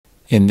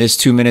In this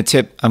 2-minute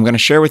tip, I'm going to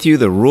share with you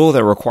the rule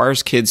that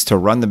requires kids to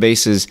run the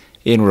bases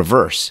in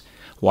reverse,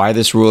 why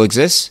this rule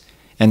exists,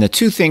 and the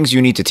 2 things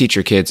you need to teach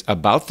your kids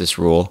about this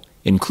rule,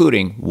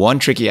 including one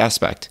tricky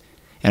aspect.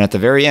 And at the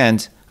very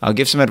end, I'll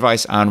give some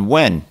advice on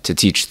when to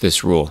teach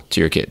this rule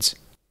to your kids.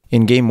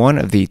 In Game 1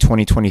 of the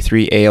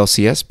 2023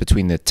 ALCS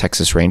between the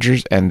Texas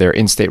Rangers and their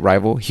in-state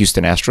rival,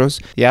 Houston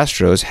Astros, the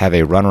Astros have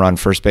a runner on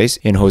first base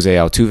in Jose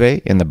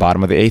Altuve in the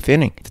bottom of the 8th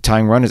inning. The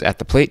tying run is at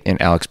the plate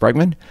in Alex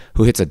Bregman,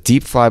 who hits a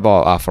deep fly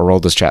ball off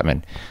Aroldis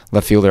Chapman.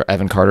 Left fielder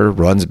Evan Carter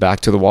runs back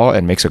to the wall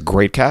and makes a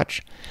great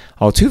catch.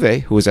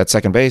 Altuve, who was at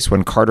second base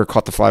when Carter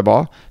caught the fly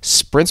ball,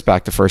 sprints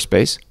back to first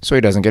base so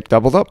he doesn't get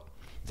doubled up.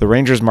 The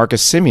Rangers'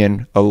 Marcus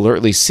Semien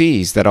alertly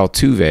sees that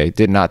Altuve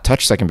did not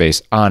touch second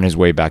base on his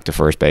way back to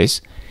first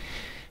base.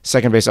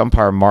 Second base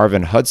umpire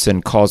Marvin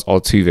Hudson calls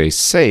Altuve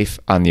safe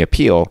on the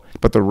appeal,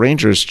 but the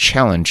Rangers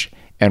challenge,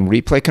 and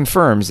replay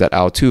confirms that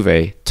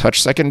Altuve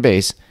touched second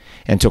base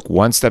and took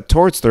one step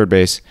towards third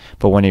base,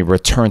 but when he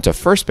returned to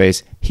first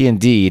base, he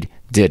indeed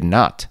did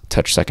not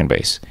touch second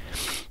base.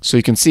 So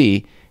you can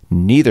see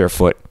neither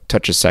foot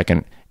touches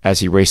second as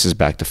he races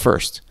back to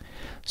first.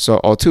 So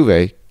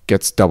Altuve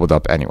gets doubled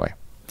up anyway.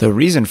 The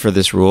reason for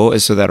this rule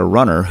is so that a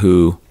runner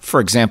who,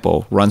 for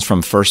example, runs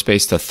from first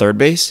base to third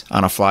base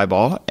on a fly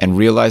ball and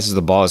realizes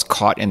the ball is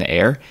caught in the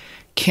air,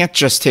 can't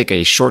just take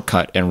a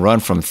shortcut and run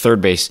from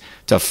third base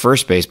to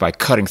first base by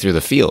cutting through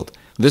the field.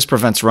 This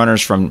prevents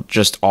runners from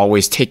just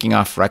always taking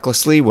off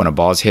recklessly when a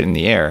ball is hit in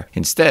the air.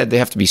 Instead, they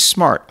have to be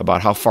smart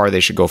about how far they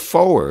should go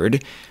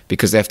forward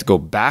because they have to go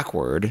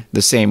backward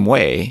the same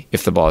way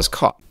if the ball is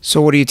caught.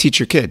 So what do you teach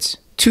your kids?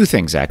 2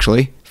 things,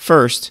 actually.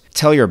 First,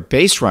 tell your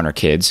base runner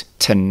kids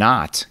to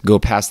not go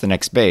past the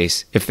next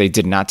base if they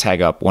did not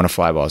tag up when a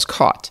fly ball is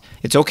caught.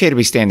 It's okay to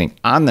be standing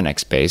on the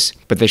next base,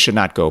 but they should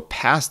not go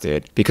past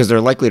it because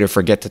they're likely to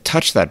forget to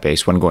touch that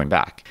base when going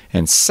back.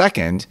 And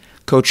second,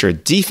 coach your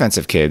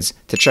defensive kids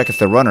to check if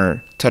the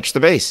runner touched the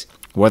base,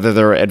 whether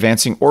they're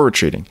advancing or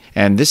retreating.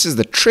 And this is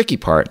the tricky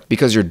part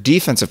because your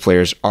defensive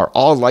players are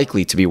all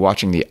likely to be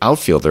watching the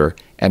outfielder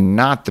and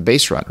not the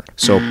base runner.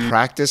 So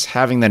practice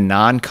having the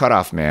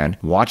non-cutoff man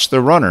watch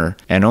the runner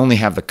and only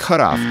have the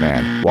cutoff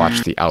man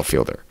watch the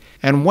outfielder.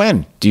 And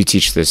when do you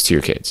teach this to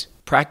your kids?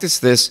 Practice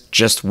this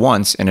just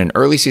once in an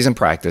early season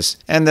practice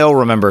and they'll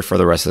remember it for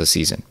the rest of the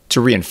season.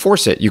 To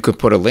reinforce it, you could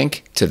put a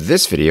link to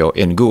this video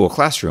in Google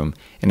Classroom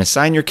and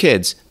assign your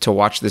kids to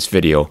watch this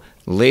video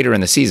later in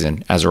the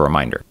season as a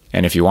reminder.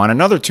 And if you want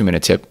another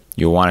 2-minute tip,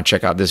 you'll want to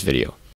check out this video.